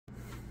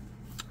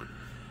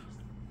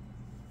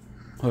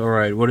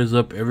Alright, what is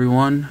up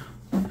everyone?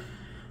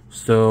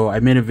 So I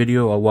made a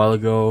video a while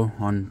ago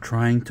on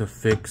trying to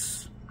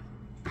fix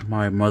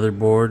my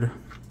motherboard.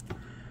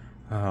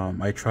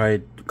 I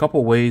tried a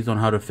couple ways on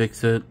how to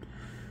fix it.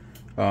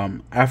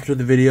 After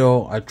the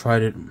video I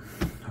tried it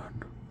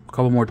a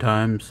couple more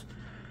times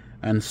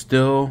and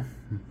still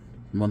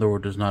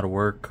motherboard does not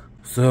work.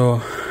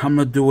 So I'm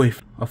gonna do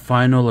a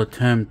final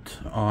attempt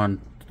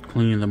on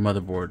cleaning the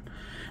motherboard.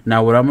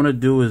 Now what I'm gonna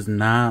do is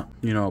not,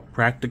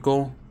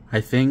 practical, I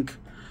think,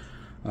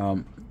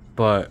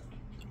 but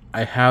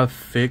I have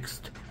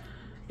fixed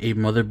a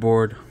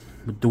motherboard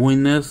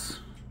doing this.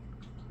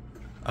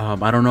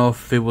 I don't know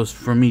if it was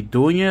for me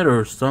doing it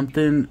or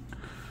something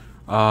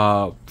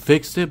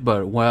fixed it,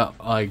 but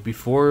like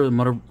before a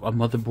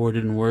motherboard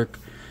didn't work,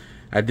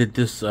 I did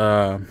this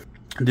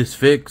this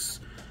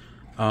fix.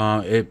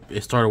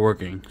 It started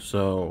working.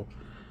 So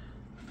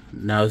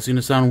now it's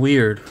gonna sound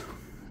weird,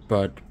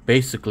 but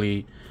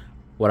basically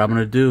what I'm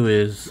gonna do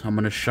is I'm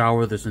gonna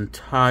shower this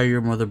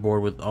entire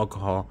motherboard with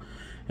alcohol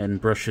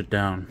and brush it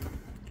down.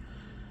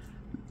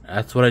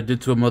 That's what I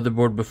did to a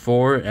motherboard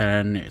before,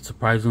 and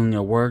surprisingly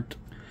it worked.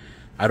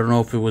 I don't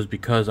know if it was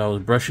because I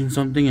was brushing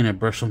something and it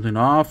brushed something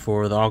off,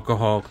 or the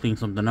alcohol cleaned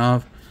something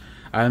off.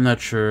 I'm not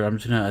sure. I'm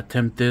just gonna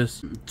attempt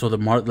this. So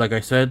like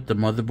I said, the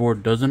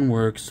motherboard doesn't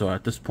work, so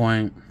at this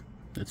point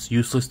it's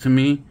useless to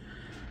me.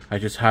 I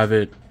just have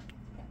it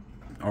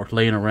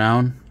laying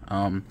around.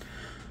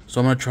 So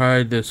I'm gonna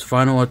try this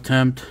final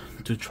attempt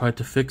to try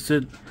to fix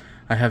it.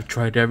 I have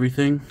tried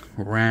everything: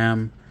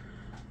 RAM,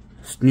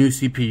 new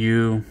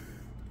CPU,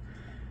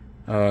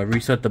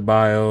 reset the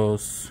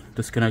BIOS,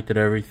 disconnected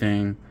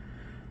everything,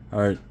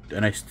 and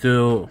I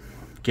still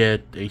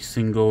get a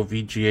single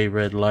VGA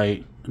red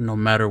light no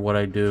matter what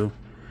I do.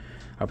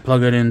 I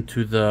plug it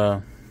into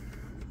the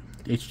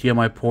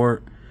HDMI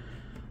port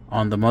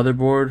on the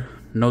motherboard,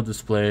 no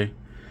display.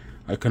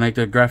 I connect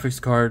a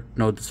graphics card,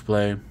 no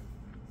display.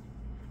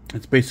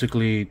 It's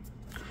basically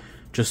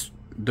just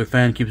the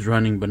fan keeps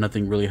running but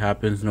nothing really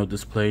happens, no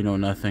display, no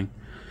nothing.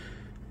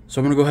 So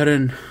I'm gonna go ahead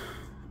and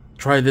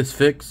try this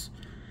fix,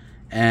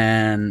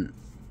 and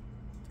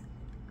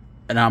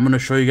I'm gonna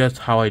show you guys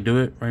how I do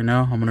it right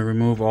now. I'm gonna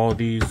remove all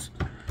these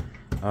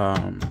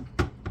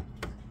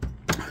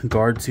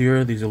guards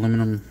here, these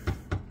aluminum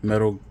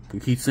metal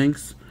heat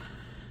sinks,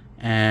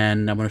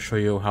 and I'm gonna show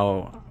you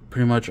how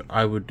pretty much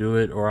I would do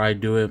it, or I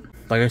do it.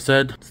 Like I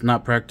said, it's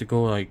not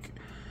practical. Like,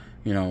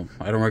 I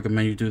don't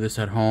recommend you do this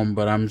at home,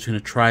 but I'm just gonna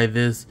try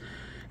this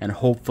and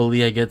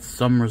hopefully I get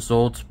some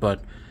results.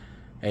 But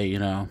hey,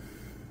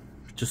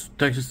 just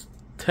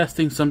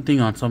testing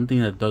something on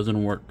something that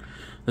doesn't work.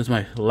 This is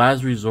my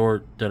last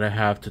resort that I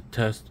have to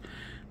test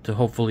to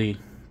hopefully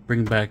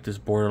bring back this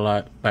board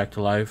back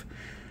to life.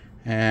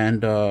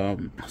 And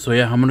so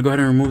yeah, I'm gonna go ahead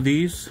and remove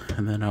these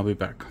and then I'll be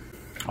back.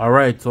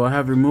 Alright, so I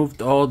have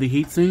removed all the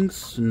heat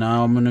sinks.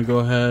 Now I'm gonna go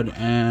ahead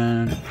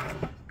and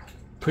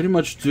pretty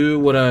much do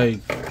what I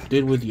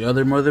did with the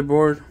other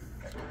motherboard.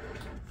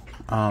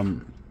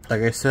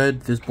 Like I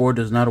said, this board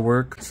does not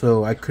work,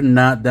 so I could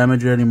not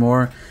damage it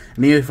anymore.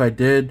 And even if I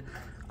did,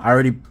 I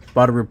already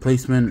bought a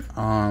replacement,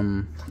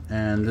 and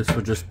this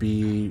would just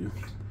be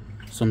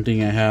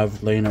something I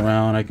have laying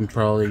around. I can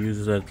probably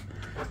use it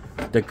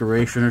as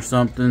decoration or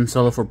something,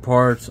 sell it for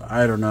parts,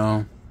 I don't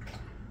know.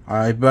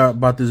 I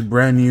bought this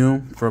brand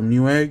new from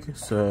Newegg,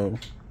 so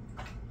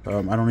I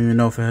don't even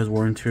know if it has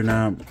warranty or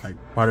not. I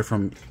bought it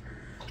from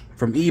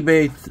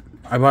eBay.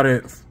 I bought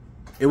it,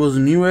 it was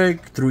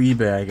Newegg through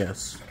eBay, I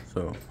guess.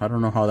 So I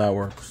don't know how that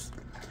works.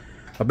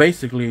 But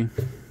basically,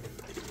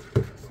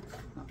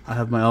 I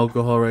have my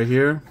alcohol right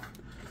here.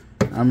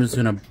 I'm just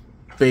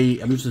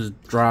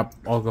drop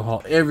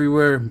alcohol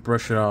everywhere and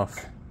brush it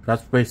off.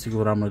 That's basically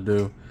what I'm gonna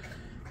do.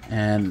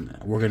 And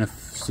we're gonna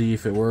see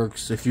if it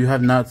works. If you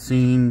have not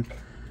seen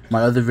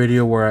my other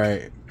video where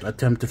I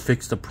attempt to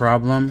fix the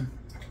problem,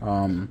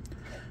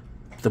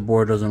 the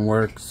board doesn't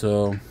work,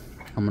 so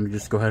I'm gonna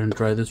just go ahead and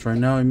try this right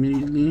now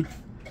immediately.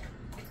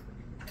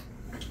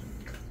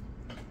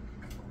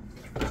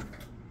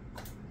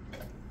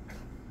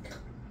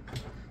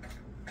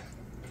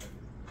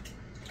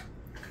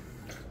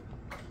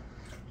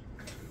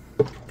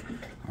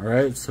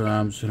 Alright, so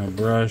I'm just gonna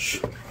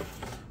brush.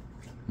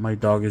 My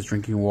dog is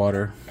drinking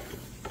water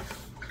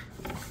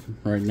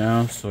right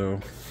now,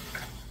 so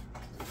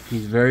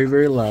he's very,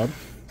 very loud.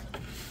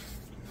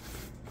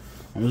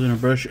 I'm just gonna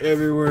brush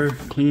everywhere,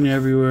 clean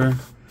everywhere.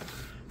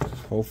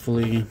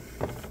 Hopefully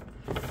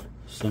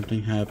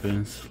something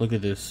happens. Look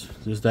at this.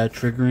 Is that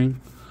triggering?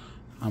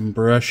 I'm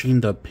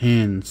brushing the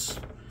pins.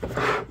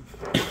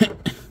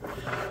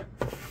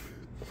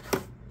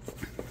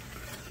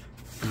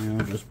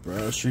 Just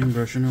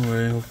brushing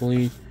away.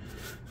 Hopefully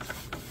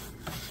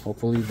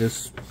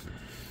this,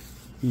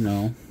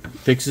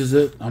 fixes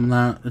it.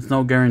 It's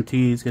no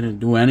guarantee it's gonna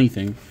do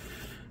anything.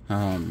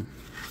 I'm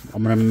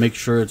gonna make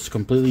sure it's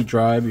completely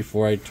dry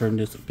before I turn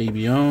this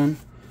baby on.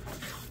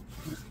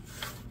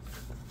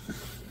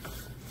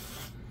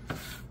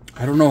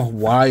 I don't know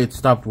why it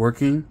stopped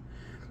working.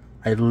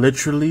 I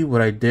literally,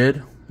 what I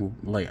did,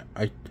 like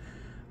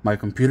my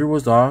computer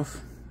was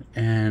off,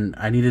 and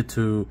I needed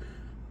to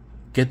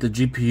get the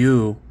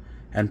GPU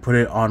and put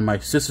it on my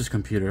sister's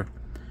computer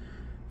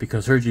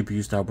because her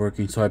GPU stopped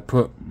working. So I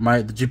put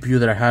the GPU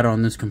that I had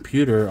on this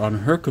computer on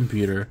her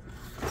computer,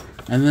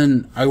 and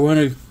then I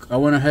went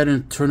ahead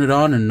and turned it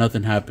on, and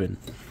nothing happened.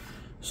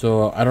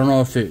 So I don't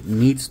know if it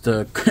needs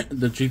the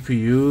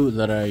GPU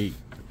that I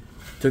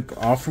took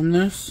off from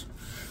this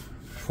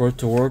for it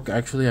to work.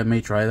 Actually, I may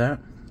try that.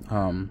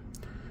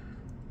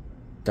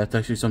 That's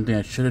actually something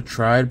I should have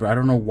tried, but I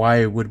don't know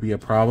why it would be a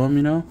problem,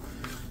 you know.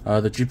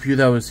 The GPU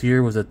that was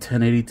here was a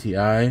 1080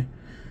 Ti.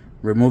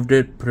 Removed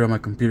it, put it on my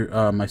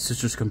computer, my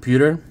sister's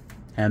computer,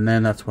 and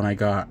then that's when I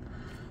got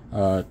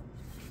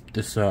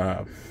this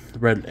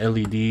red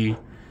LED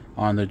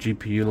on the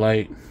GPU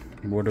light,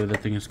 whatever the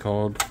thing is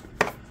called,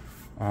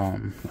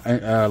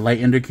 light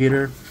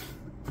indicator.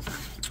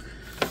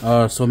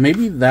 So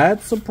maybe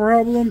that's a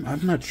problem.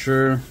 I'm not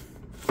sure.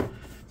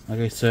 Like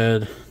I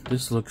said,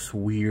 this looks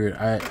weird.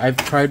 I've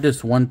tried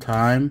this one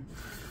time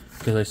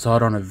because I saw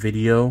it on a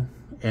video,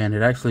 and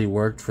it actually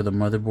worked for the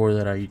motherboard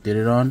that I did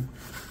it on.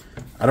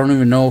 I don't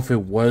even know if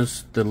it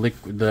was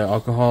the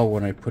alcohol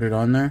when I put it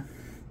on there,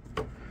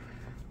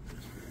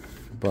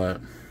 but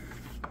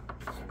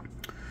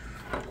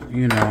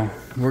you know,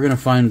 we're gonna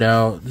find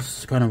out. This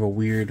is kind of a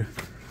weird,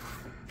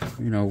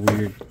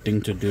 weird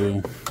thing to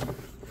do.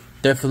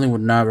 Definitely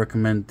would not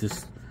recommend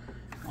this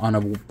on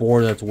a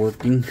board that's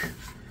working,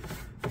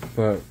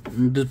 but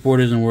this board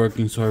isn't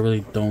working, so I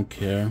really don't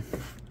care.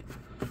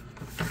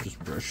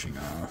 Just brushing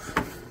off.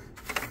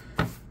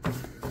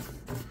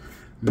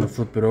 I'm gonna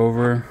flip it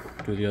over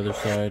to the other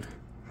side.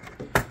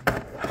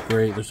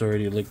 Great, there's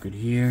already liquid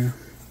here.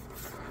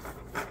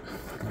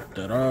 Knock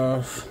that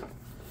off.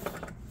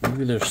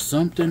 Maybe there's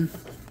something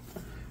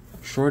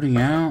shorting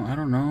out. I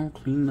don't know.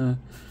 Clean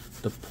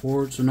the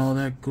ports and all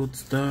that good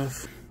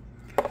stuff.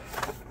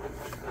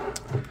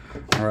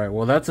 Alright,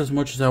 well that's as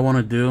much as I want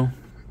to do.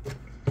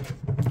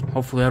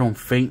 Hopefully I don't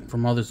faint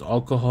from all this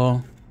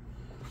alcohol.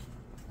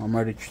 I'm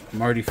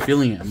already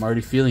feeling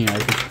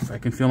it. I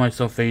can feel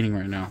myself fainting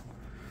right now.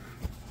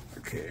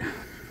 Okay.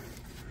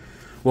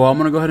 Well, I'm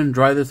gonna go ahead and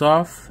dry this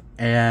off,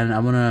 and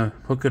I'm gonna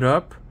hook it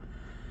up,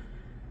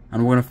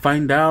 and we're gonna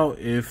find out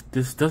if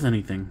this does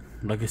anything.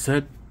 Like I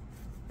said,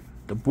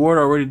 the board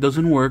already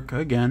doesn't work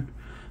again,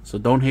 so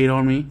don't hate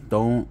on me.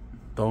 Don't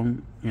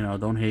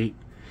hate.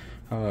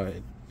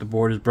 The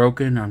board is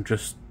broken. I'm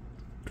just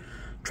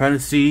trying to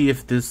see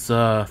if this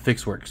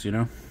fix works,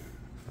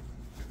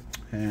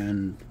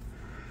 and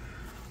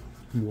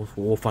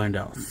we'll find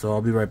out. So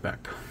I'll be right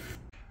back.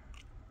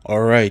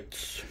 All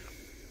right.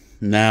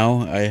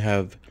 Now I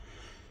have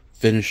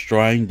finished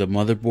drying the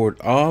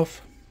motherboard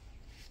off.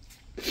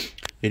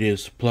 It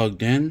is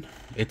plugged in.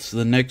 It's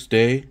the next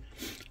day.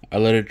 I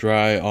let it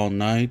dry all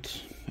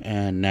night,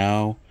 and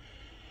now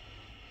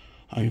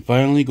I'm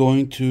finally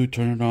going to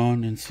turn it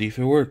on and see if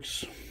it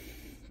works.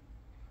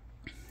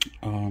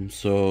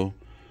 So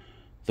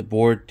the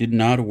board did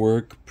not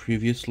work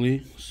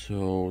previously,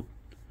 so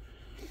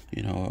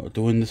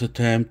doing this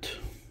attempt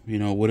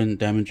wouldn't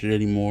damage it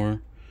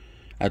anymore.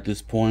 At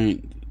this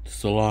point,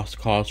 it's a lost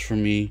cause for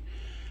me.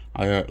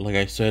 Like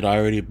I said, I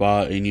already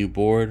bought a new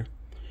board,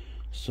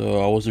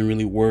 so I wasn't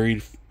really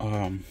worried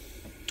for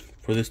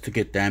this to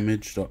get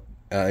damaged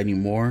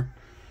anymore.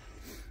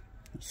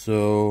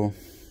 So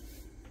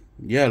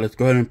yeah, let's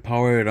go ahead and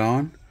power it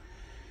on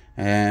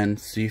and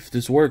see if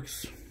this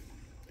works.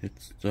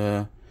 It's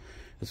going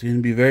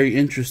to be very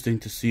interesting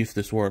to see if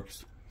this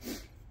works.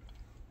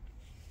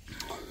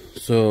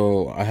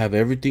 So I have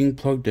everything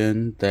plugged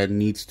in that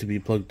needs to be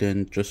plugged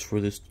in just for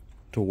this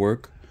to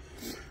work.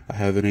 I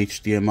have an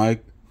HDMI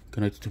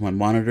connected to my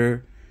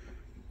monitor.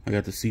 I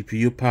got the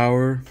CPU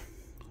power,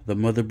 the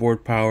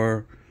motherboard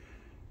power,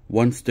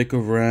 one stick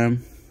of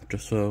RAM,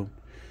 just so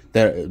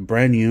that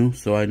brand new,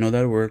 so I know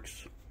that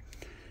works.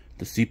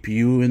 The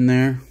CPU in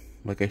there,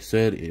 like I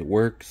said, it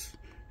works.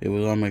 It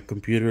was on my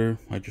computer.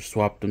 I just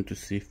swapped them to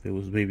see if it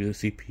was maybe the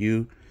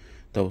CPU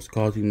that was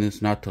causing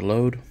this not to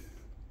load.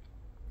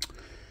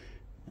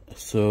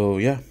 So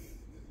yeah,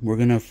 we're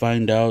gonna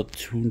find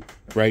out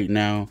right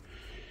now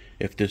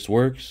if this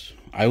works.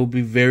 I will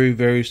be very,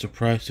 very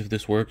surprised if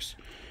this works.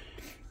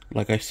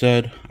 Like I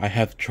said, I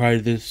have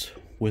tried this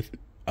with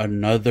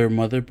another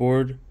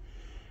motherboard.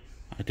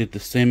 I did the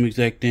same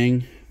exact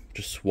thing.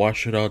 Just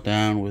wash it all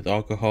down with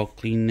alcohol,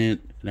 clean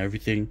it and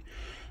everything,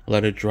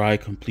 let it dry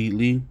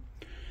completely,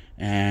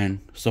 and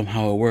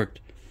somehow it worked.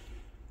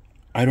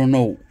 I don't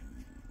know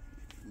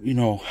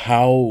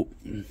how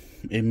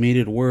it made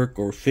it work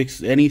or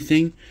fix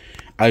anything.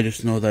 I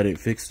just know that it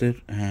fixed it,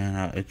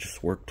 and it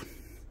just worked.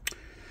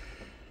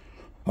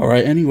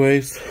 Alright,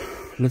 anyways,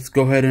 let's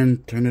go ahead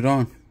and turn it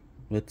on.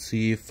 Let's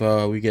see if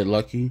we get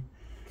lucky.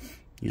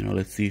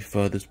 Let's see if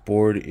this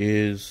board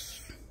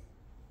is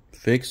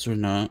fixed or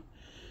not.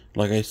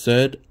 Like I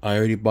said, I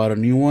already bought a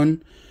new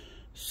one,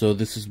 so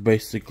this is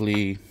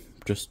basically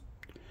just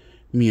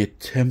me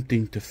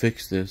attempting to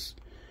fix this.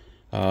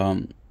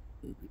 Anyways,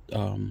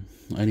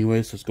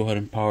 let's go ahead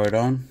and power it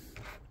on.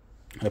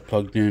 I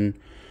plugged in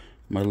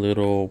my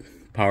little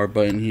power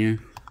button here.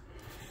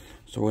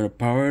 So we're gonna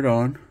power it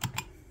on.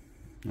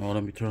 Oh,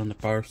 let me turn on the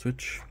power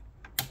switch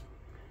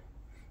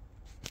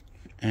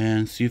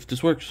and see if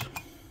this works.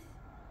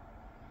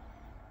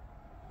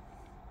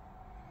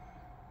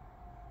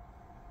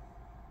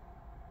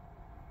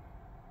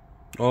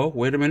 Oh,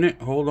 wait a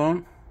minute, hold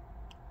on.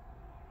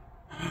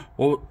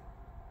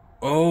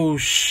 Oh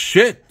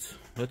shit,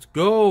 let's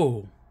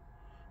go.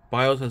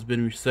 BIOS has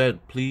been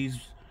reset. Please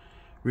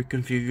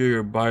reconfigure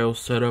your BIOS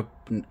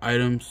setup and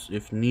items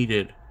if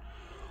needed.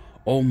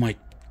 Oh my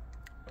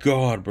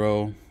god,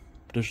 bro.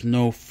 There's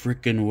no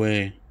freaking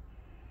way.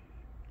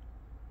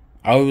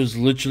 I was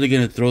literally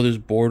gonna throw this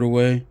board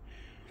away.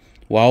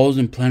 Well, I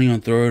wasn't planning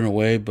on throwing it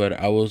away, but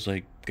I was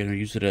like gonna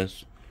use it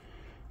as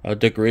a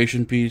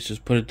decoration piece.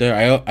 Just put it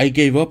there. I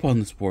gave up on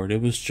this board.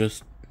 It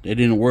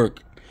didn't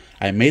work.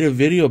 I made a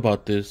video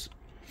about this,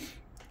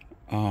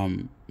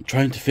 trying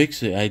to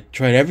fix it. I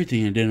tried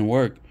everything, it didn't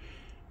work.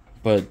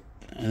 And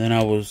then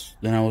I was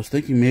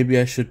thinking maybe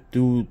I should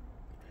do,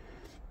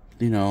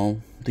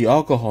 the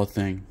alcohol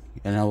thing.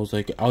 And I was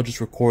like, I'll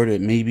just record it.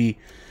 Maybe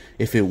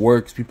if it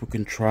works, people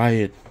can try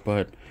it.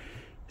 But,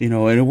 and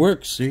it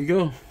works. There you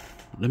go.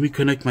 Let me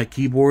connect my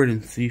keyboard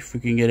and see if we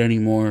can get any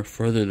more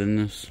further than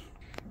this.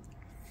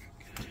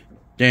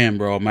 Damn,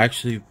 bro. I'm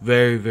actually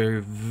very,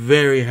 very,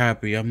 very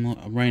happy.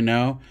 Right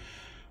now,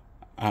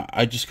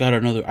 I just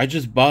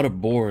bought a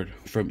board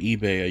from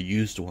eBay, a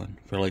used one,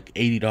 for like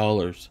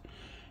 $80.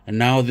 And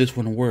now this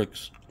one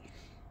works.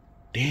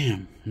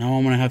 Damn. Now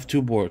I'm going to have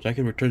two boards. I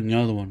can return the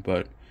other one,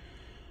 but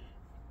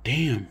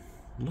damn.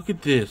 Look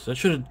at this. I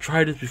should have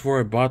tried this before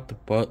I bought the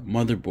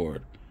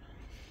motherboard.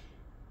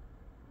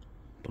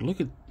 But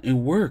look at it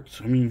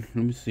worked. I mean,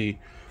 let me see.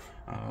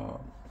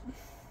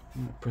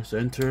 Press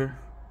enter.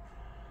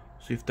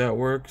 See if that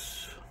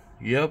works.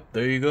 Yep,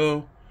 there you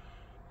go.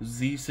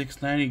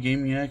 Z690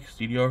 Gaming X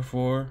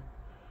DDR4.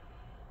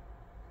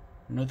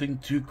 Nothing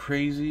too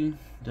crazy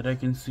that I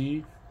can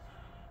see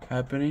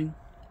happening.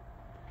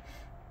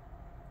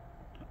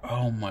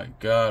 Oh my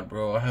god,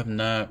 bro. I have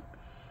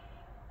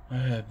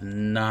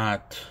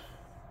not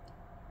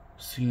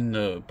seen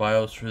the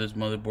BIOS for this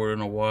motherboard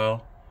in a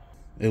while.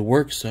 It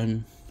works.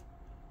 I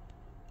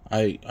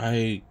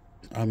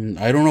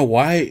don't know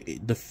why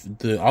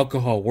the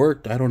alcohol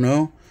worked. I don't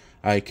know.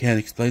 I can't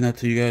explain that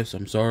to you guys.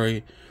 I'm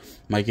sorry.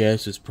 My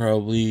guess is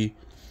probably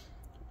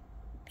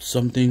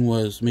something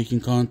was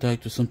making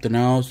contact with something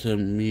else,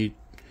 and me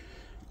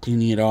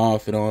cleaning it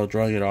off and all,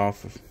 drying it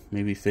off,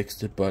 maybe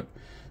fixed it. But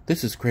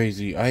this is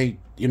crazy. I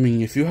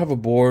mean, if you have a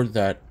board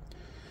that,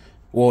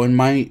 well, in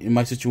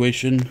my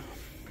situation,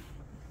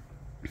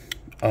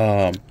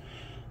 right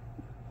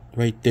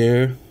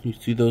there, you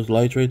see those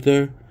lights right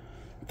there?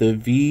 The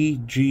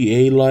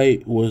VGA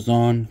light was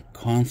on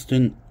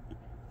constant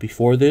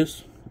before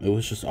this. It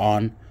was just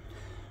on.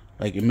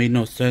 Like, it made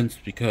no sense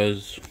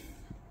because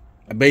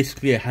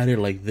basically I had it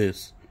like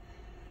this.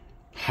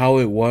 How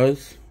it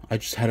was, I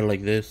just had it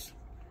like this.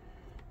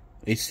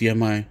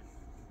 HDMI,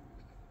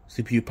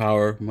 CPU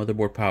power,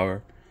 motherboard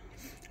power,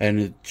 and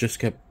it just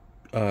kept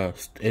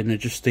and it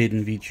just stayed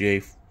in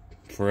VGA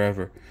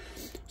forever.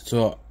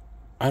 So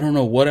I don't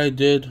know what I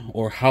did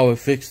or how it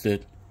fixed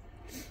it.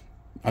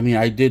 I mean,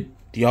 I did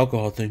the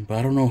alcohol thing, but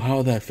I don't know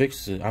how that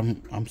fixes it.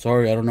 I'm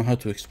sorry, I don't know how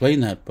to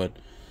explain that, but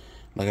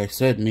like I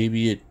said,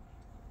 maybe it,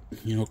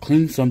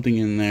 cleaned something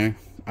in there.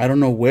 I don't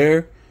know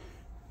where.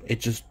 It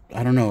just,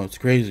 I don't know. It's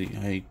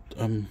crazy.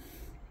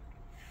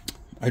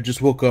 I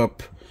just woke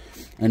up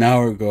an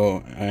hour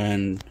ago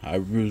and I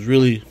was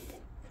really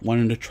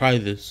wanting to try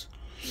this,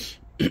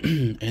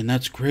 and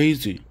that's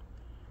crazy.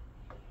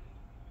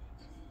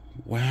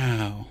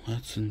 Wow,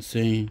 that's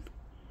insane.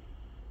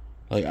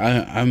 Like,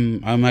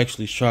 I'm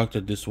actually shocked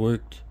that this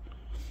worked.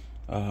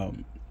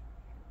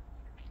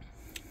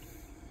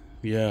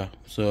 Yeah,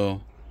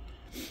 so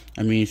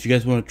I mean, if you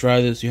guys want to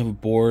try this, you have a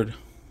board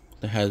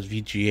that has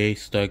VGA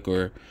stuck,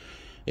 or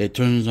it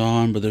turns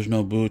on but there's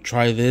no boot,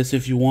 try this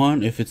if you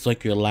want. If it's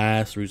like your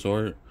last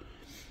resort,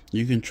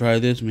 you can try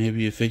this.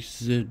 Maybe it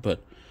fixes it,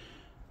 but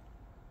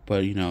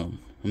I'm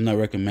not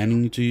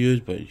recommending it to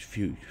use. But if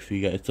you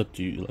guys, it's up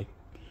to you. Like,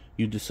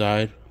 you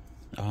decide.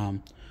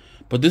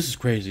 But this is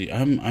crazy.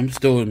 I'm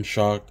still in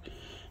shock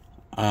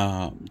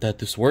that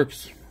this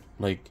works.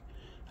 Like,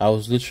 I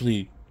was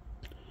literally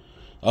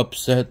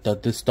upset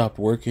that this stopped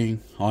working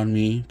on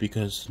me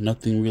because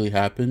nothing really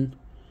happened.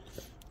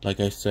 Like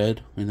I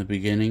said in the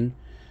beginning,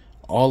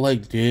 all I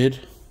did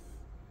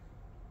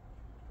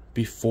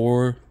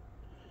before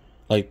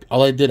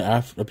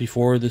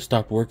this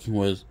stopped working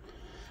was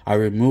I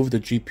removed the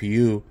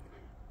GPU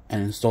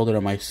and installed it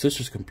on my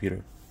sister's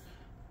computer.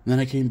 And then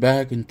I came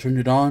back and turned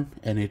it on,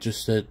 and it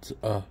just said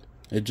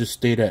it just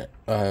stayed at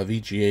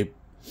VGA,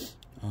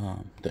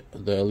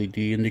 the LED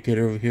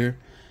indicator over here,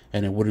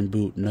 and it wouldn't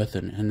boot,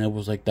 nothing. And it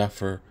was like that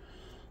for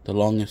the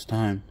longest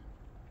time.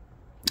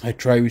 I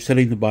tried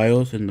resetting the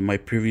BIOS in my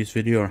previous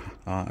video,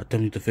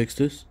 attempting to fix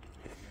this.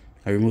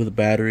 I removed the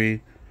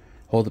battery,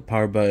 hold the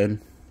power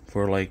button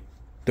for like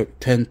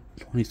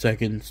 10-20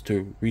 seconds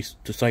to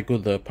cycle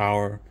the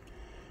power,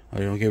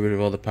 Get rid of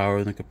all the power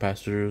in the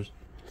capacitors.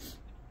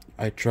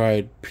 I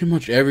tried pretty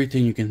much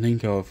everything you can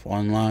think of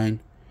online.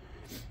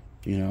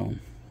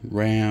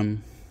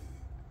 RAM.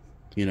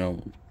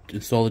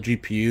 Install the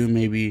GPU.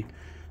 Maybe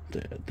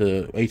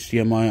the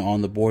HDMI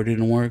on the board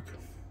didn't work.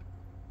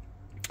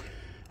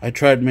 I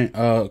tried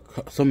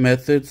some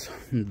methods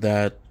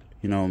that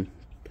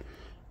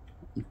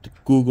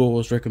Google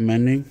was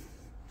recommending,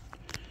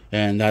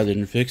 and that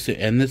didn't fix it,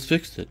 and this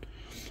fixed it.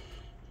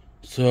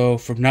 So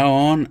from now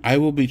on, I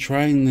will be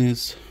trying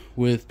this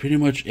with pretty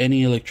much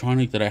any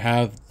electronic that I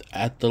have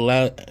at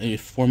the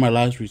for my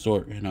last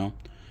resort.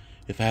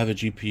 If I have a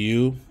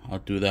GPU, I'll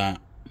do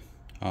that.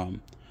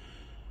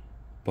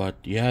 But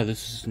yeah,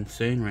 this is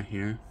insane right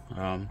here.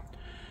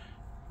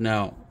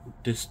 Now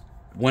this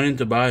went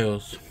into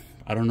BIOS.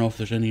 I don't know if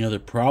there's any other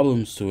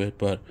problems to it,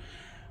 but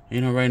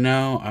right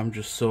now I'm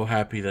just so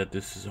happy that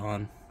this is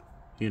on,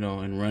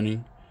 and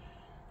running.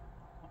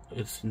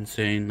 It's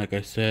insane. Like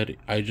I said,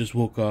 I just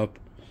woke up.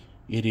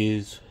 It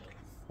is,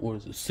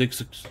 what is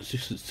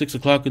it, 6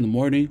 o'clock in the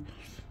morning.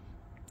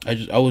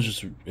 I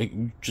was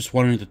just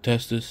wanting to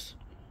test this,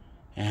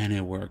 and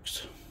it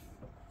works.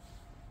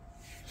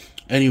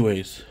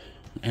 Anyways,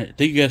 thank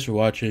you guys for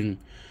watching.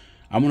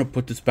 I'm gonna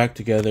put this back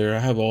together. I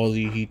have all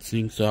the heat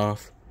sinks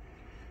off.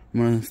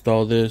 I'm gonna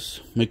install this,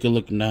 make it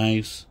look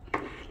nice.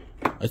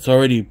 It's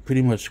already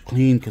pretty much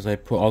clean because I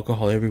put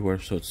alcohol everywhere,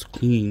 so it's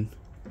clean.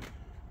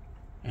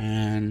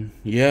 And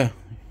yeah,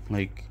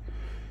 like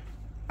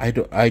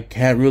I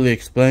can't really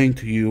explain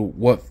to you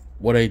what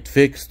I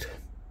fixed,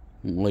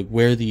 like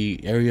where the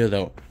area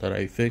that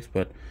I fixed,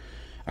 but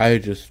I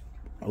just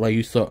like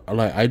you saw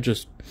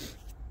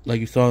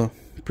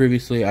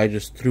previously, I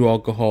just threw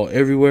alcohol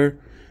everywhere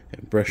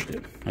and brushed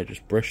it. I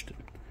just brushed it,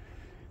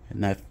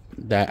 and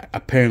that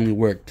apparently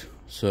worked.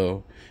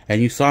 So,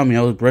 and you saw me,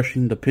 I was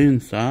brushing the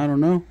pins. So I don't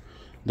know,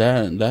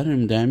 that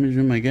didn't damage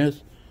them, I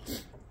guess.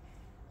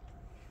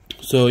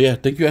 So yeah,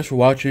 thank you guys for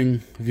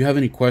watching. If you have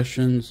any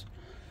questions,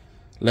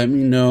 let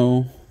me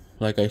know.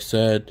 Like I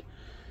said,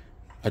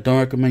 I don't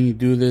recommend you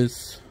do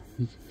this,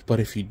 but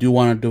if you do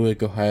want to do it,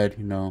 go ahead.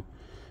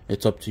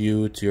 It's up to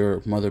you. It's your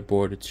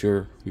motherboard. It's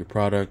your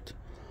product.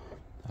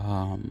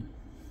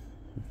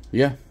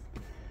 Yeah,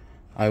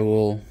 I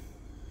will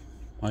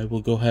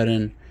go ahead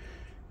and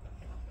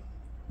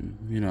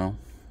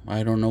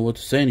I don't know what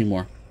to say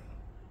anymore.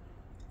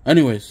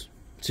 Anyways,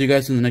 see you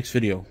guys in the next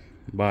video.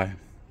 Bye.